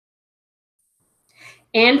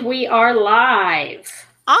And we are live.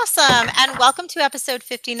 Awesome. And welcome to episode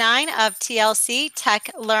 59 of TLC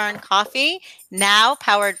Tech Learn Coffee, now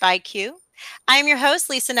powered by Q. I'm your host,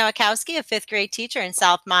 Lisa Nowakowski, a fifth grade teacher in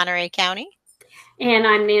South Monterey County. And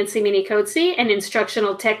I'm Nancy Minicozzi, an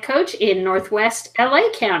instructional tech coach in Northwest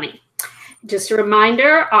LA County. Just a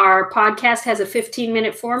reminder, our podcast has a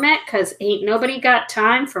 15-minute format because ain't nobody got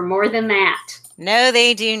time for more than that. No,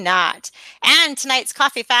 they do not. And tonight's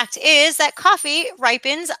coffee fact is that coffee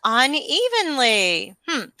ripens unevenly.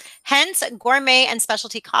 Hence, gourmet and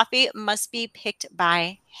specialty coffee must be picked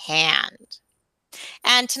by hand.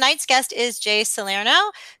 And tonight's guest is Jay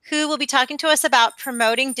Salerno, who will be talking to us about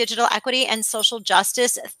promoting digital equity and social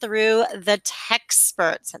justice through the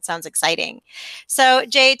Techsperts. That sounds exciting. So,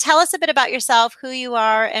 Jay, tell us a bit about yourself, who you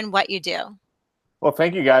are, and what you do. Well,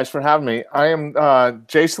 thank you guys for having me. I am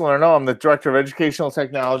Jay Salerno. I'm the Director of Educational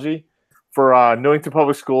Technology for Newington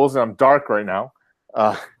Public Schools, and I'm dark right now.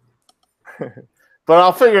 But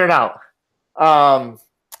I'll figure it out.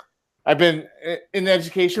 I've been in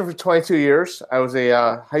education for 22 years. I was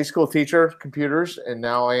a high school teacher, computers, and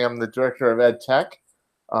now I am the Director of Ed Tech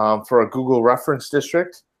for a Google Reference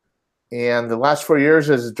District. And the last 4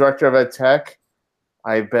 years as the Director of Ed Tech,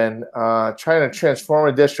 I've been trying to transform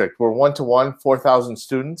a district. We're one-to-one, 4,000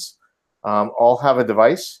 students, all have a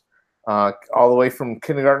device, all the way from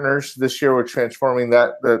kindergartners. This year, we're transforming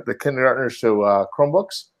the kindergartners to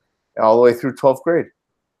Chromebooks, all the way through 12th grade.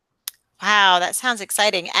 Wow, that sounds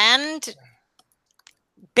exciting and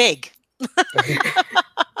big.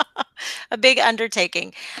 A big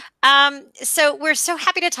undertaking. So we're so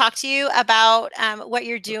happy to talk to you about what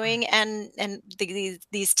you're doing and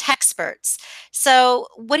these Techsperts. So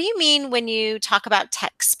what do you mean when you talk about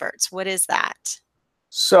Techsperts? What is that?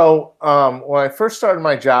 So when I first started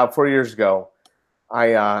my job 4 years ago,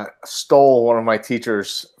 I stole one of my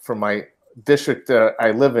teachers from my district that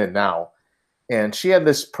I live in now. And she had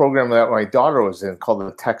this program that my daughter was in called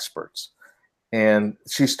the Techsperts. And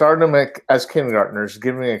she started them as kindergartners,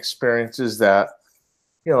 giving experiences that,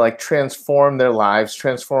 like transform their lives,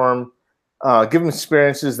 give them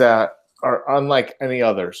experiences that are unlike any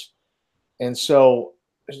others. And so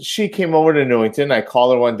she came over to Newington. I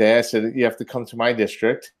called her one day. I said, you have to come to my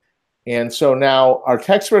district. And so now our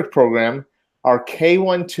Techsperts program, our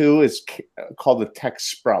K12 is called the Tech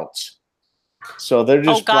Sprouts. So they're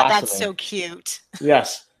just blossoming. That's so cute.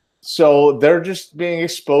 Yes. So they're just being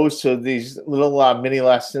exposed to these little mini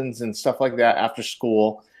lessons and stuff like that after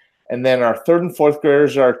school. And then our third and fourth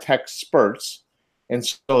graders are Techsperts. And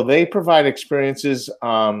so they provide experiences.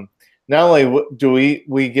 Not only do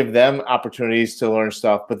we give them opportunities to learn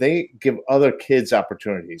stuff, but they give other kids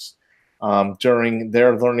opportunities during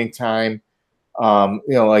their learning time,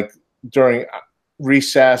 like during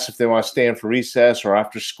recess, if they want to stay in for recess or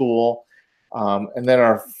after school. And then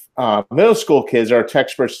our middle school kids are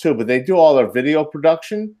Techsperts too, but they do all their video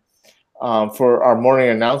production for our morning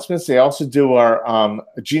announcements. They also do our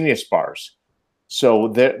Genius Bars. So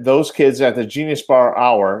those kids at the Genius Bar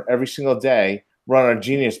hour every single day run our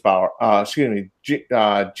Genius Bar,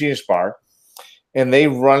 Genius Bar, and they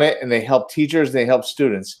run it and they help teachers, they help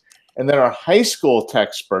students. And then our high school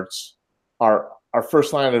Techsperts are our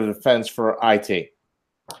first line of defense for IT.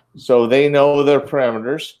 So they know their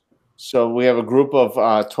parameters. So we have a group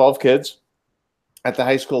of 12 kids at the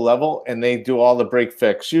high school level, and they do all the break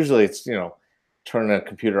fix. Usually it's, turn a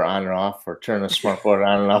computer on and off or turn a smartboard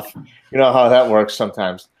on and off. You know how that works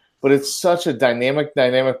sometimes. But it's such a dynamic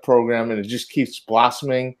program, and it just keeps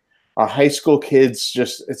blossoming. Our high school kids,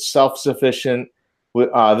 it's self-sufficient.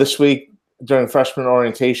 This week during freshman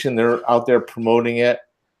orientation, they're out there promoting it,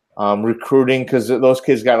 recruiting, because those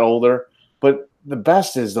kids got older. But the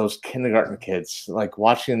best is those kindergarten kids, like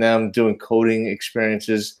watching them doing coding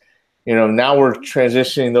experiences. Now we're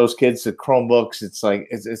transitioning those kids to Chromebooks. It's like,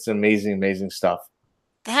 it's amazing stuff.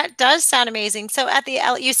 That does sound amazing. So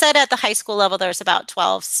you said at the high school level, there's about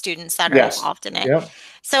 12 students that are involved in it. Yep.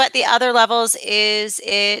 So at the other levels, is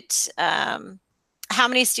it, how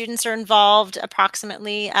many students are involved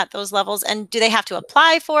approximately at those levels? And do they have to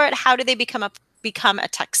apply for it? How do they become a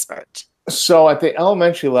Techspert? So at the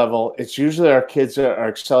elementary level, it's usually our kids are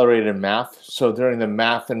accelerated in math. So during the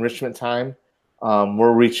math enrichment time,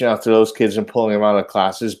 we're reaching out to those kids and pulling them out of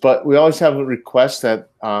classes. But we always have a request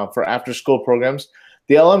that for after-school programs,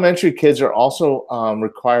 the elementary kids are also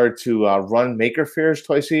required to run maker fairs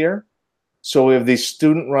twice a year. So we have these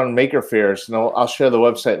student-run maker fairs, and I'll share the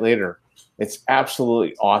website later. It's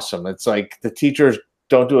absolutely awesome. It's like the teachers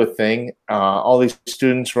don't do a thing. All these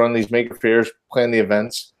students run these maker fairs, plan the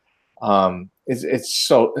events. It's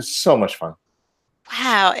so much fun.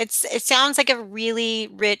 Wow, it sounds like a really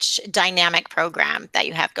rich, dynamic program that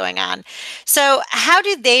you have going on. So, how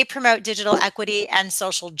do they promote digital equity and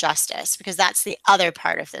social justice? Because that's the other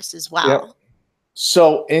part of this as Yep. well.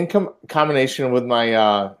 So in combination with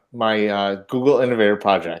my Google Innovator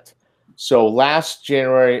project. So last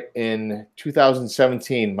January in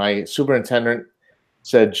 2017, my superintendent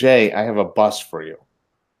said, "Jay, I have a bus for you."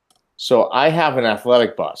 So I have an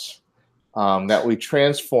athletic bus that we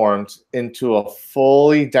transformed into a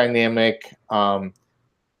fully dynamic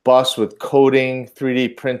bus with coding, 3D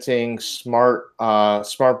printing, smart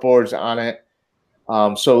boards on it.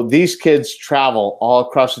 So these kids travel all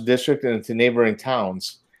across the district and into neighboring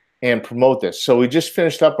towns and promote this. So we just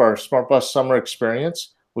finished up our Smart Bus Summer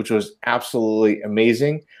Experience, which was absolutely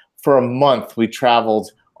amazing. For a month, we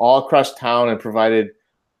traveled all across town and provided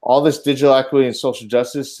all this digital equity and social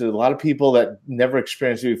justice to a lot of people that never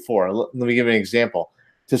experienced it before. Let me give you an example.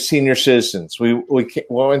 To senior citizens, we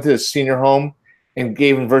went to the senior home and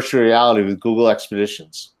gave them virtual reality with Google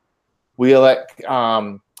Expeditions. We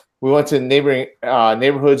went to neighboring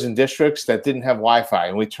neighborhoods and districts that didn't have Wi-Fi,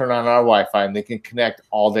 and we turn on our Wi-Fi, and they can connect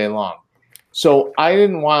all day long. So I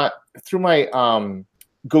didn't want, through my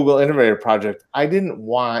Google Innovator project, I didn't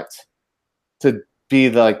want to be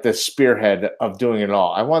the spearhead of doing it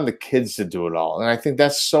all. I wanted the kids to do it all, and I think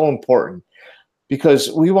that's so important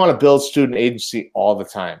because we want to build student agency all the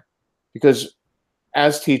time. Because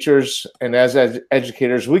as teachers and as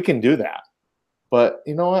educators, we can do that. But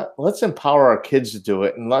you know what? Let's empower our kids to do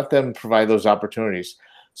it and let them provide those opportunities.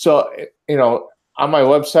 So, on my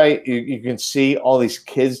website, you can see all these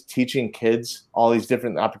kids teaching kids all these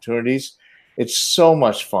different opportunities. It's so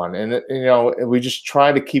much fun. And, we just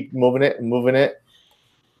try to keep moving it and moving it.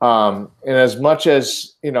 And as much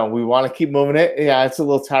as, we want to keep moving it, yeah, it's a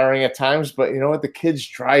little tiring at times. But you know what? The kids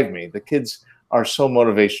drive me. The kids are so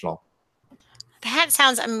motivational. That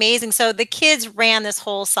sounds amazing. So the kids ran this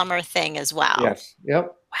whole summer thing as well. Yes.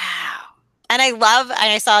 Yep. Wow. And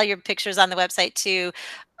I saw your pictures on the website too,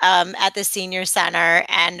 at the senior center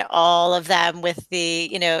and all of them with the,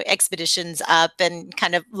 expeditions up and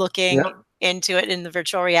kind of looking into it in the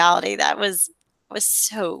virtual reality. That was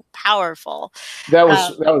so powerful. That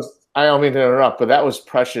was, I don't mean to interrupt, but that was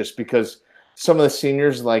precious because some of the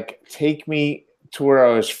seniors take me to where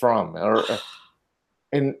I was from,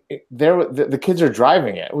 and the kids are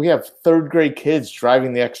driving it. We have third grade kids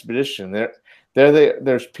driving the expedition.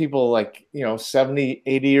 There's people 70,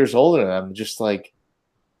 80 years older than them, just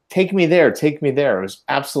take me there, take me there. It was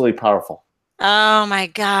absolutely powerful. Oh my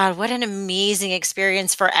God, what an amazing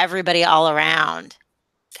experience for everybody all around.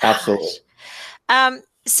 Gosh. Absolutely.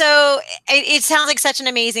 So it sounds like such an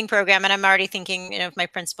amazing program, and I'm already thinking, if my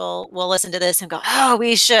principal will listen to this and go, "Oh,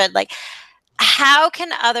 we should." How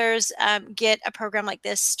can others get a program like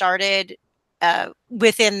this started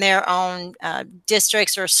within their own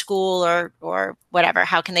districts or school or whatever?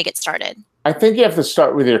 How can they get started? I think you have to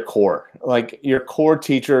start with your core, your core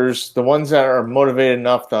teachers, the ones that are motivated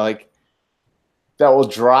enough to that will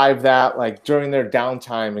drive that during their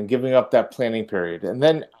downtime and giving up that planning period. And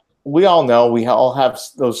then we all know we all have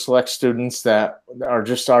those select students that are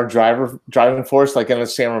just our driving force, in the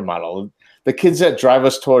SAMR model. The kids that drive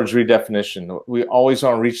us towards redefinition, we always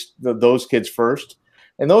want to reach those kids first.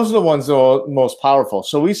 And those are the ones that are most powerful.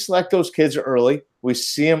 So we select those kids early. We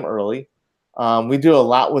see them early. We do a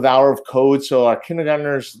lot with Hour of Code. So our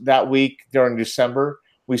kindergartners that week during December,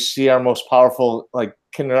 we see our most powerful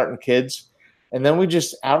kindergarten kids. And then we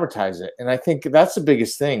just advertise it. And I think that's the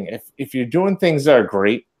biggest thing. If you're doing things that are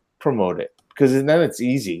great, promote it. Because then it's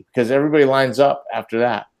easy. Because everybody lines up after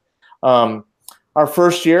that. Our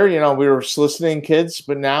first year, we were soliciting kids,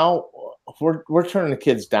 but now we're turning the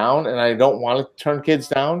kids down, and I don't want to turn kids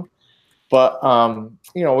down. But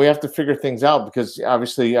we have to figure things out because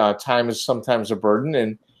obviously time is sometimes a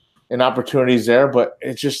burden and opportunities there. But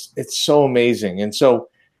it's so amazing. And so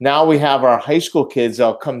now we have our high school kids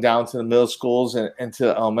that'll come down to the middle schools and to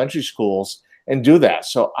elementary schools and do that.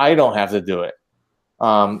 So I don't have to do it.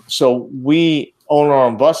 So we own our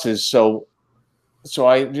own buses. So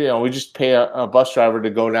we just pay a bus driver to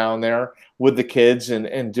go down there with the kids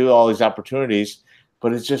and do all these opportunities.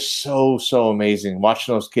 But it's just so, so amazing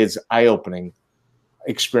watching those kids' eye-opening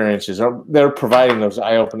experiences. They're providing those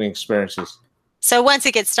eye-opening experiences. So once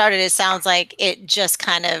it gets started, it sounds like it just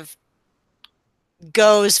kind of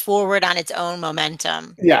goes forward on its own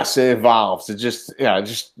momentum. Yes, it evolves. It just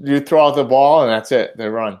you throw out the ball and that's it. They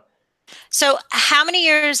run. So how many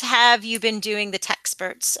years have you been doing the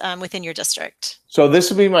Techsperts within your district? So this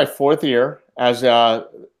will be my fourth year as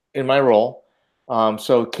in my role.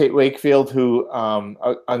 So Kate Wakefield, who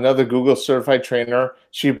another Google certified trainer,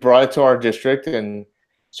 she brought it to our district, and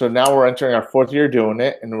so now we're entering our 4th year doing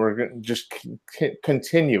it, and we're going to just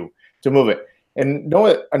continue to move it. And know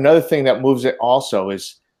what? Another thing that moves it also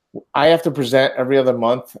is I have to present every other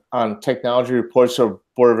month on technology reports to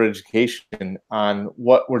Board of Education on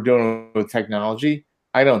what we're doing with technology.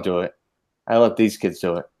 I don't do it. I let these kids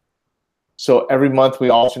do it. So every month we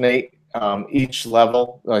alternate each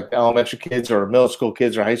level, like elementary kids or middle school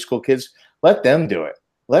kids or high school kids. Let them do it.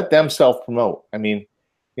 Let them self-promote. I mean,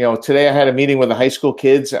 today I had a meeting with the high school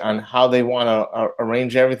kids on how they want to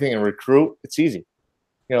arrange everything and recruit. It's easy.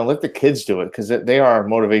 Let the kids do it because they are a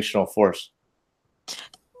motivational force.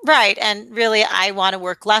 Right. And really, I want to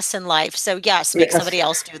work less in life. So yes, make somebody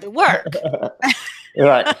else do the work.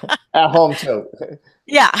 Right. At home too.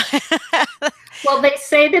 Yeah. Well, they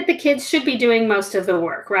say that the kids should be doing most of the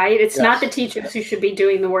work, right? It's not the teachers who should be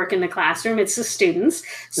doing the work in the classroom. It's the students.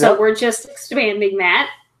 So we're just expanding that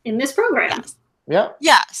in this program. Yes. Yeah.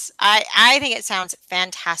 Yes. I think it sounds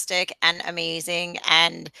fantastic and amazing.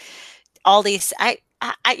 And all these, I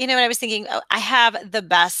what I was thinking, I have the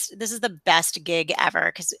best, this is the best gig ever,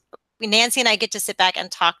 because Nancy and I get to sit back and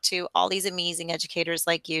talk to all these amazing educators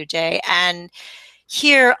like you, Jay, and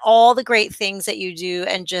hear all the great things that you do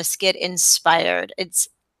and just get inspired.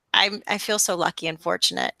 I feel so lucky and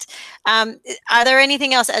fortunate. Are there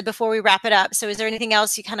anything else, Ed, before we wrap it up? So is there anything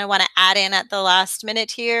else you kind of want to add in at the last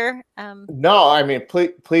minute here? No, I mean,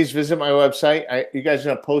 please visit my website. You guys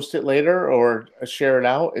going to post it later or share it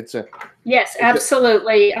out? Yes,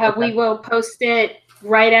 absolutely. We will post it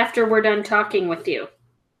right after we're done talking with you.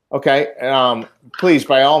 Okay. Please,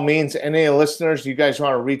 by all means, any of the listeners, you guys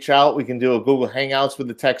want to reach out, we can do a Google Hangouts with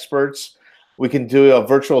the Techsperts. We can do a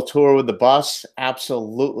virtual tour with the bus.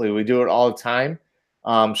 Absolutely. We do it all the time.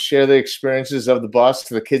 Share the experiences of the bus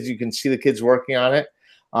to the kids. You can see the kids working on it.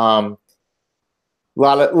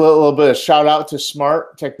 Little bit of shout out to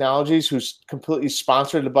Smart Technologies, who's completely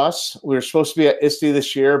sponsored the bus. We were supposed to be at ISTE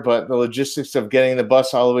this year, but the logistics of getting the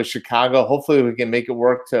bus all the way to Chicago, hopefully we can make it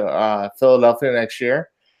work to Philadelphia next year.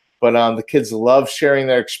 But the kids love sharing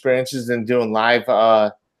their experiences and doing live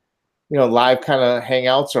live kind of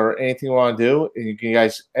hangouts or anything you want to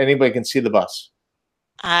do. Anybody can see the bus.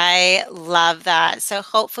 I love that. So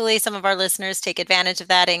hopefully some of our listeners take advantage of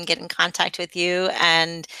that and get in contact with you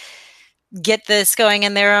and get this going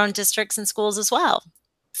in their own districts and schools as well.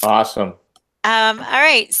 Awesome. All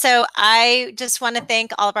right. So I just want to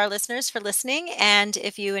thank all of our listeners for listening. And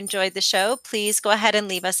if you enjoyed the show, please go ahead and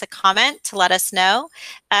leave us a comment to let us know.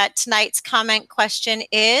 Tonight's comment question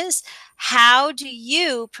is, how do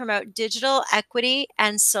you promote digital equity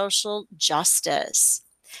and social justice?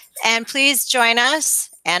 And please join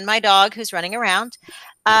us and my dog who's running around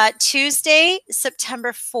Tuesday,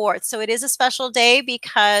 September 4th. So it is a special day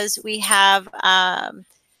because we have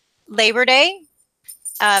Labor Day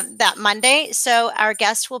that Monday. So our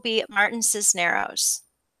guest will be Martin Cisneros.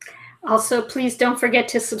 Also, please don't forget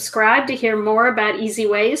to subscribe to hear more about easy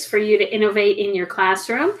ways for you to innovate in your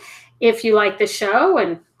classroom. If you like the show,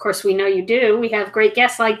 and of course we know you do, we have great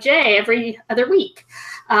guests like Jay every other week.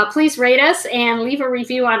 Please rate us and leave a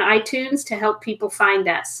review on iTunes to help people find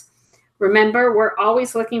us. Remember, we're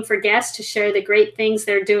always looking for guests to share the great things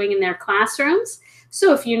they're doing in their classrooms.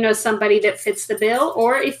 So if you know somebody that fits the bill,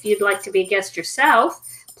 or if you'd like to be a guest yourself,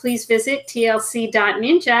 please visit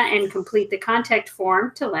tlc.ninja and complete the contact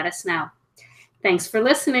form to let us know. Thanks for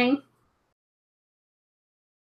listening.